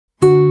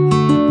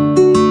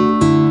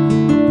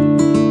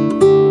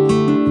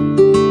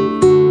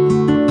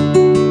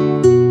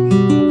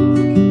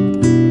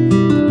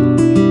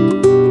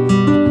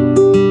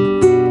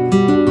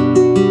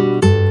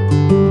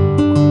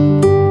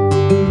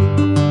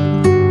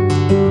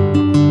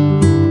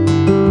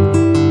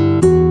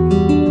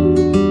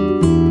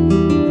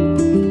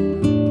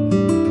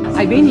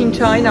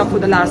China for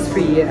the last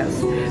 3 years,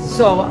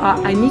 so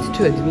I need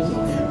to admit,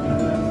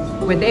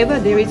 whenever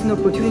there is an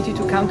opportunity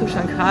to come to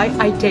Shanghai,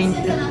 I tend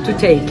to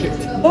take it.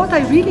 What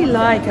I really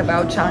like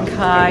about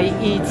Shanghai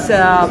is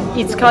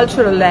its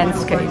cultural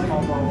landscape.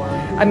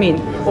 I mean,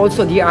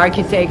 also the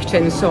architecture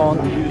and so on.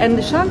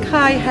 And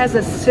Shanghai has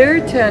a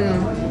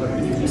certain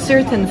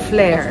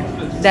flair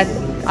that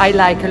I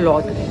like a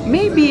lot.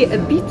 Maybe a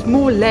bit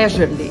more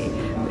leisurely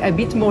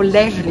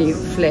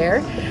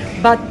flair,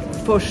 but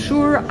for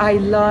sure I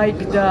like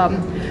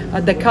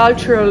the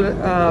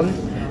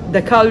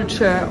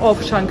culture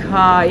of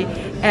Shanghai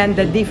and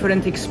the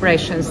different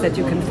expressions that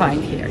you can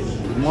find here.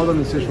 The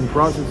modernization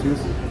process is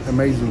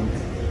amazing.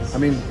 I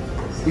mean,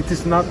 it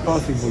is not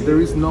possible. There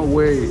is no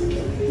way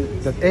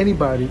that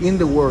anybody in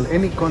the world,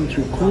 any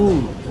country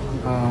could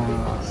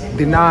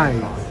deny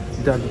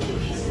that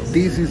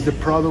this is the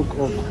product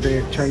of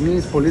the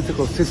Chinese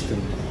political system.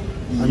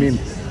 I mean,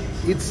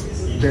 it's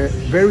the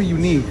very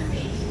unique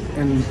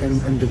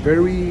and the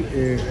very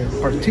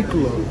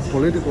particular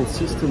political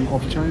system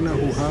of China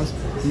who has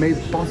made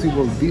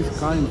possible this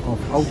kind of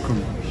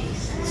outcome.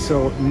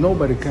 So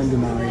nobody can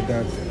deny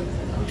that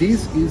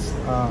this is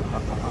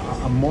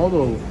a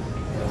model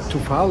to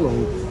follow,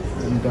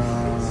 and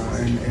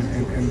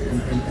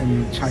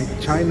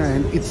China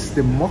and its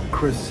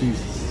democracy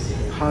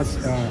has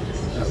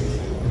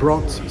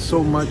brought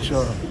so much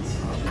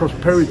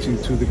prosperity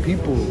to the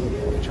people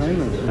of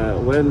China.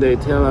 When they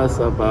tell us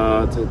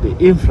about the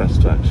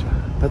infrastructure,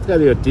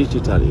 particularly your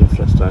digital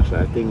infrastructure,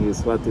 I think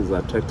is what is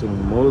attracting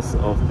most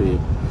of the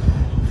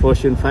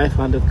Fortune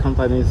 500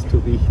 companies to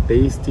be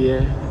based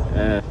here.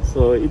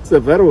 So it's a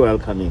very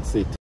welcoming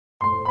city.